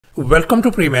Welcome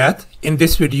to PreMath. In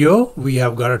this video, we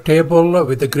have got a table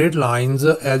with the grid lines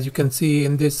as you can see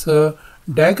in this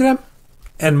diagram.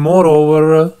 And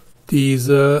moreover, these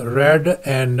red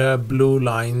and blue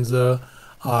lines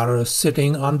are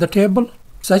sitting on the table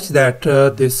such that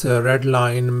this red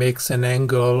line makes an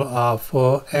angle of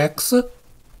x,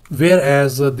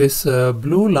 whereas this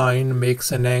blue line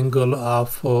makes an angle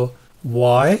of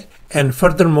y. And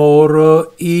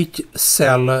furthermore, each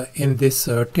cell in this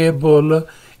table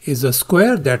is a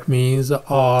square. That means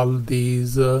all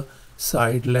these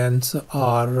side lengths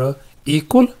are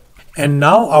equal. And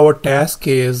now our task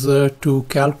is to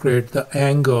calculate the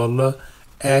angle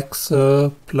x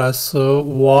plus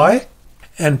y.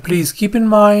 And please keep in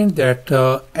mind that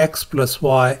x plus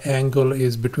y angle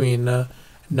is between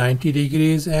 90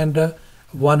 degrees and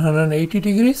 180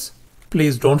 degrees.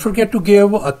 Please don't forget to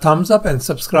give a thumbs up and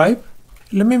subscribe.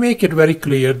 Let me make it very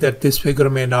clear that this figure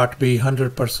may not be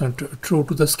 100% true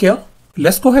to the scale.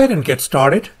 Let's go ahead and get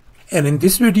started. And in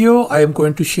this video, I am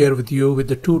going to share with you with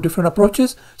the two different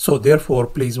approaches. So therefore,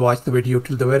 please watch the video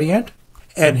till the very end.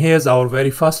 And here's our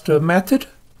very first method.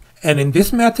 And in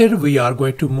this method, we are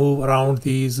going to move around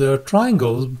these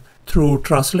triangles through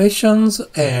translations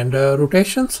and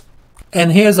rotations.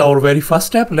 And here's our very first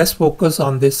step. Let's focus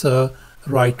on this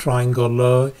right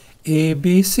triangle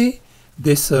ABC.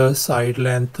 This side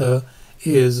length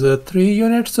is 3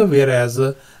 units, whereas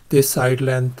this side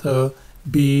length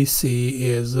BC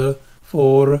is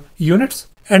 4 units.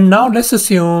 And now let's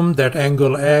assume that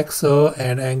angle X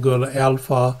and angle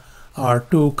alpha are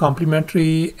two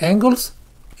complementary angles.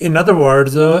 In other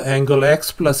words, angle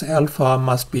X plus alpha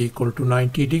must be equal to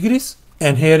 90 degrees.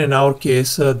 And here in our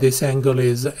case, this angle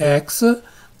is X.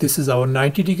 This is our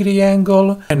 90 degree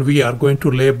angle, and we are going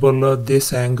to label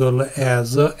this angle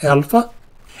as alpha.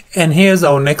 And here's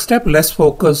our next step. Let's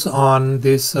focus on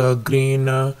this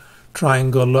green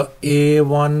triangle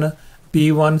A1,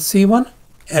 B1, C1.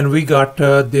 And we got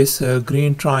this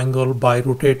green triangle by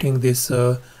rotating this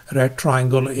red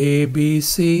triangle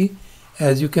ABC,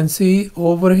 as you can see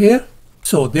over here.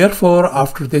 So therefore,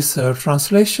 after this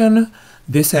translation,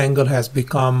 this angle has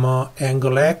become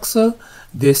angle X.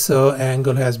 This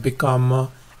angle has become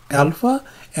alpha,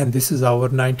 and this is our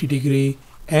 90 degree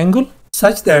angle,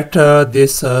 such that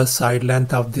this side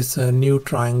length of this new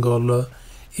triangle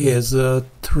is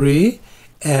 3,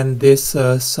 and this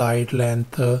side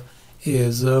length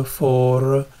is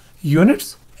 4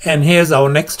 units. And here's our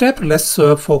next step. Let's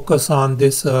focus on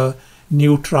this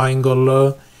new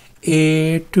triangle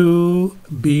A2,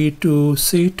 B2,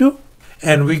 C2.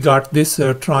 And we got this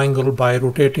triangle by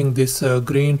rotating this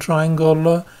green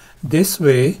triangle this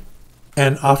way.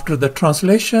 And after the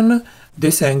translation,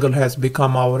 this angle has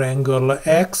become our angle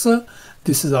X.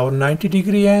 This is our 90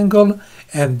 degree angle,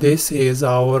 and this is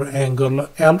our angle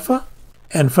alpha.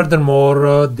 And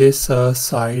furthermore, this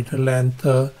side length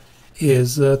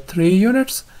is 3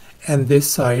 units, and this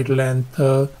side length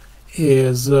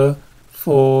is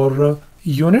 4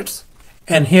 units.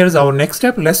 And here's our next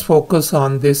step. Let's focus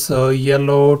on this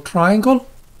yellow triangle.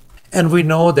 And we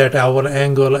know that our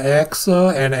angle X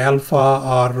and alpha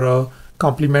are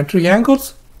complementary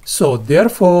angles. So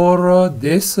therefore,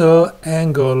 this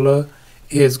angle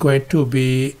is going to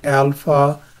be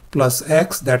alpha plus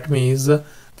X. That means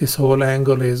this whole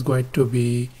angle is going to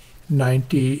be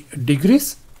 90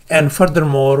 degrees. And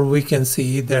furthermore, we can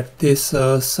see that this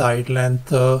side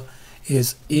length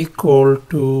is equal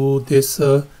to this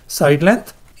side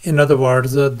length. In other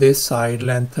words, this side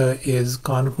length is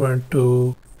congruent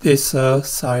to this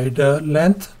side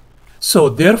length. So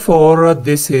therefore,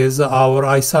 this is our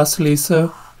isosceles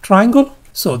triangle.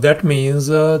 So that means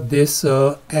this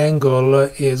angle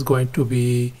is going to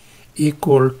be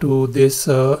equal to this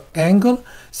angle.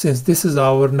 Since this is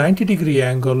our 90 degree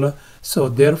angle, so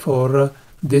therefore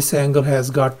this angle has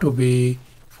got to be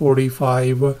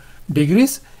 45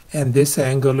 degrees, and this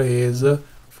angle is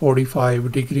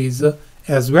 45 degrees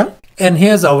as well. And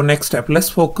here's our next step. Let's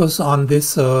focus on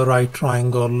this right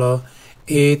triangle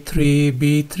A3,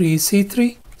 B3,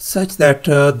 C3, such that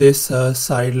this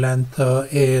side length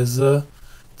is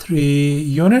 3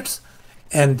 units,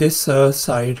 and this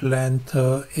side length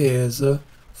is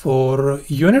 4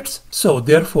 units. So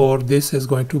therefore, this is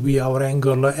going to be our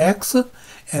angle X,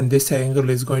 and this angle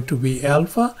is going to be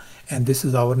alpha, and this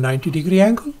is our 90 degree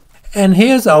angle. And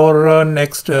here's our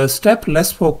next step.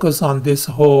 Let's focus on this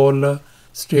whole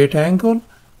straight angle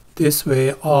this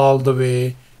way all the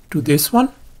way to this one.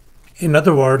 In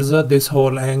other words, this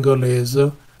whole angle is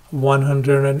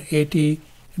 180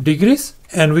 degrees.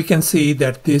 And we can see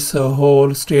that this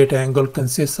whole straight angle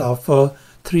consists of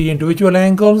 3 individual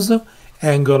angles.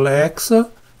 Angle X,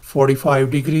 45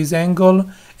 degrees angle,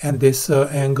 and this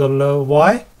angle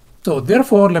y. So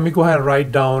therefore, let me go ahead and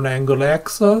write down angle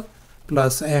x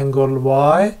plus angle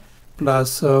y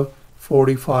plus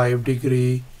 45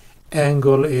 degree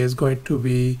angle is going to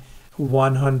be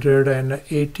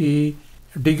 180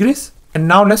 degrees. And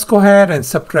now let's go ahead and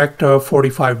subtract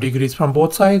 45 degrees from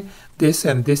both sides. This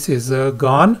and this is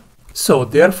gone. So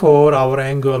therefore, our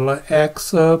angle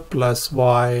x plus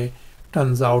y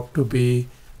turns out to be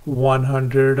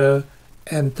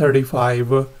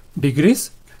 135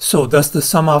 degrees. So thus the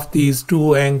sum of these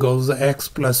two angles x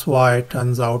plus y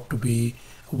turns out to be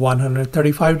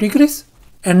 135 degrees.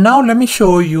 And now let me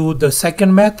show you the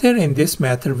second method. In this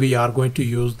method we are going to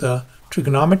use the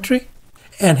trigonometry.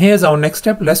 And here's our next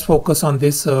step. Let's focus on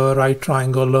this right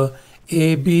triangle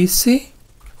ABC,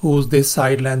 whose this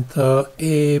side length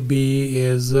AB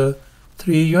is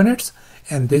 3 units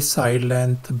and this side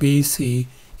length BC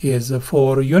is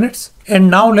 4 units.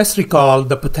 And now let's recall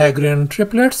the Pythagorean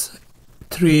triplets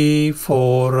 3,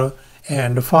 4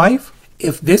 and 5.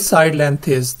 If this side length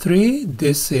is 3,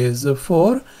 this is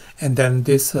 4, and then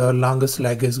this longest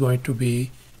leg is going to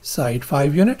be side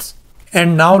 5 units.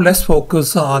 And now let's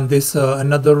focus on this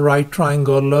another right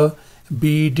triangle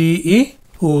BDE,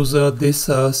 whose this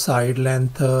side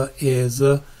length is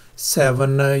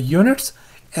 7 units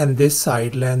and this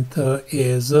side length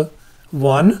is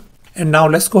 1. And now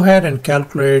let's go ahead and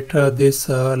calculate this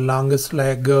longest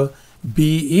leg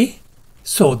BE.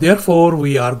 So therefore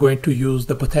we are going to use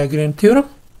the Pythagorean theorem.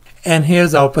 And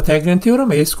here's our Pythagorean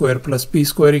theorem: a square plus b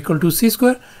square equal to c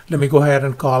square. Let me go ahead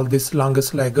and call this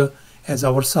longest leg as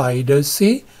our side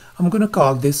C. I'm going to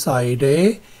call this side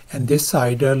A and this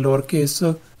side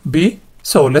lowercase b.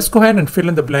 So let's go ahead and fill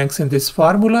in the blanks in this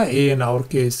formula. A in our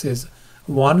case is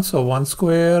 1, so 1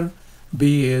 square.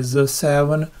 B is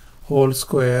 7 whole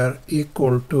square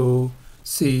equal to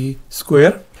c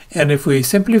square. And if we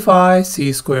simplify,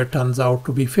 c square turns out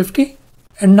to be 50.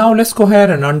 And now let's go ahead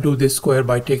and undo this square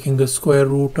by taking the square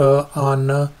root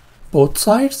on both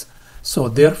sides. So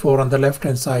therefore on the left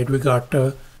hand side we got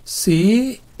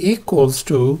c equals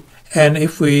to, and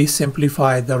if we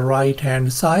simplify the right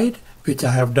hand side, which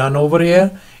I have done over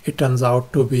here, it turns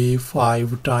out to be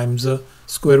 5 times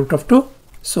square root of 2.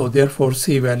 So therefore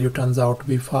c value turns out to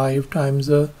be 5 times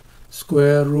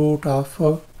square root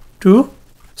of 2.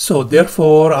 So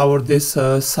therefore our this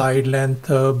side length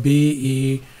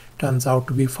BE turns out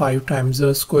to be 5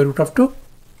 times square root of 2.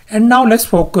 And now let's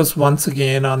focus once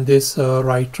again on this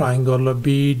right triangle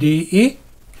BDE.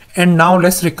 And now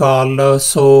let's recall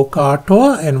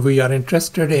SOHCAHTOA, and we are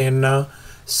interested in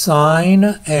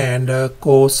sine and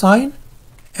cosine.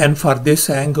 And for this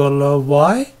angle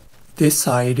y, this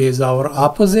side is our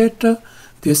opposite,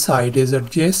 this side is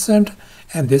adjacent,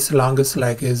 and this longest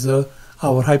leg is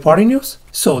our hypotenuse.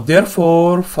 So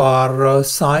therefore for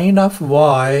sine of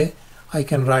y, I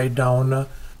can write down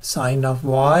sine of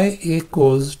y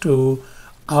equals to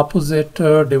opposite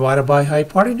divided by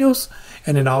hypotenuse.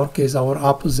 And in our case, our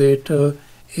opposite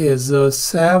is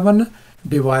 7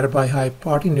 divided by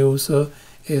hypotenuse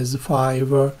is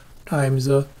 5 times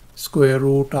square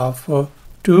root of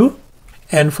 2.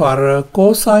 And for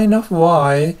cosine of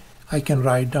y, I can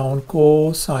write down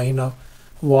cosine of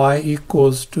y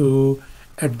equals to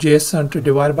adjacent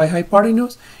divided by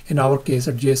hypotenuse. In our case,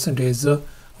 adjacent is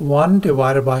 1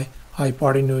 divided by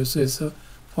hypotenuse is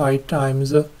 5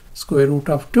 times square root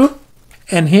of 2.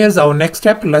 And here's our next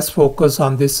step. Let's focus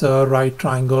on this right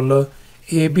triangle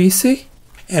ABC.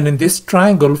 And in this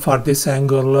triangle, for this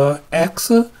angle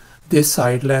x, this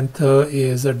side length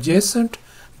is adjacent,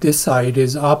 this side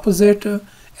is opposite,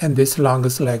 and this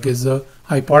longest leg is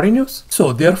hypotenuse.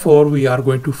 So therefore we are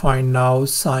going to find now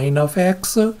sine of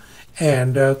x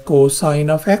and cosine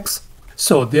of x.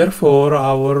 So therefore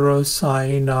our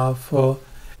sine of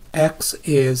x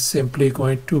is simply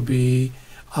going to be,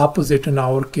 opposite in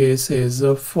our case is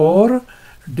 4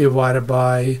 divided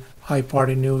by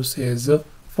hypotenuse is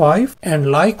 5,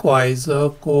 and likewise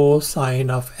cosine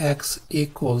of x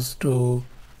equals to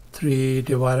 3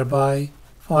 divided by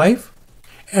 5.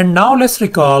 And now let's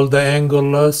recall the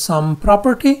angle sum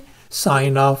property.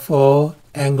 Sine of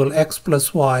angle x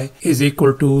plus y is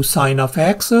equal to sine of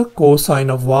x cosine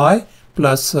of y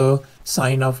plus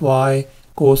sine of y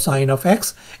cosine of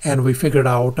x, and we figured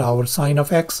out our sine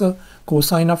of x,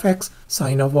 cosine of x,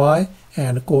 sine of y,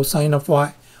 and cosine of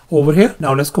y over here.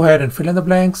 Now let's go ahead and fill in the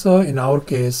blanks. In our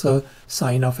case,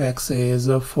 sine of x is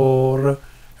 4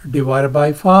 divided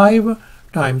by 5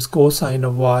 times cosine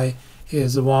of y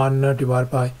is 1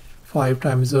 divided by 5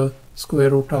 times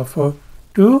square root of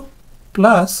 2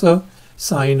 plus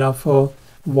sine of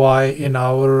y in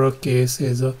our case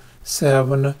is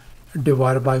 7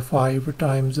 divided by 5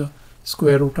 times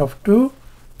square root of 2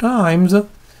 times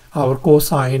our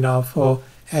cosine of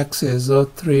x is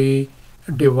 3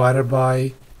 divided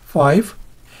by 5.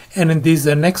 And in these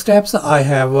next steps I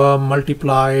have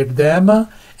multiplied them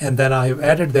and then I have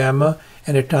added them,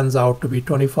 and it turns out to be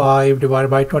 25 divided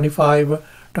by 25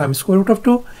 times square root of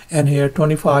 2, and here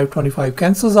 25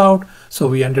 cancels out, so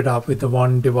we ended up with the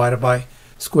 1 divided by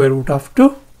square root of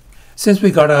 2. Since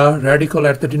we got a radical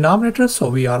at the denominator, so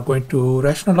we are going to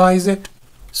rationalize it.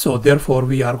 So therefore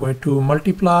we are going to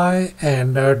multiply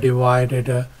and divide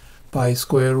it by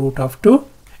square root of 2.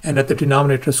 And at the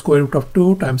denominator, square root of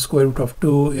 2 times square root of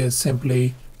 2 is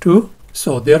simply 2.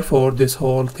 So therefore this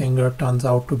whole thing turns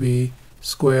out to be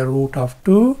square root of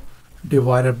 2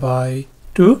 divided by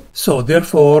 2. So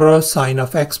therefore sine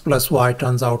of x plus y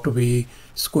turns out to be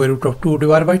square root of 2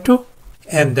 divided by 2.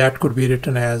 And that could be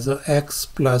written as x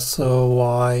plus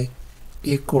y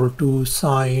equal to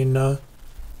sine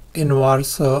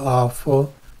inverse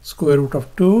of square root of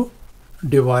 2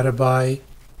 divided by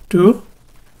 2.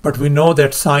 But we know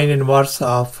that sine inverse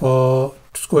of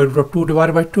square root of 2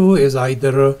 divided by 2 is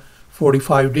either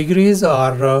 45 degrees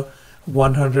or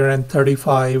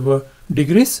 135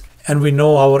 degrees. And we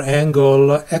know our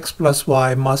angle x plus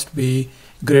y must be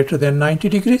greater than 90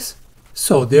 degrees.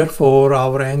 So therefore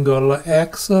our angle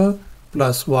x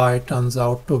plus y turns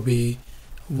out to be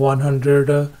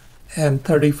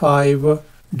 135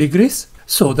 degrees.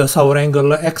 So thus our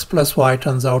angle x plus y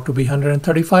turns out to be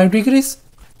 135 degrees.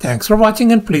 Thanks for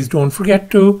watching, and please don't forget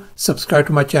to subscribe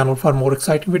to my channel for more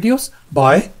exciting videos.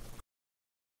 Bye.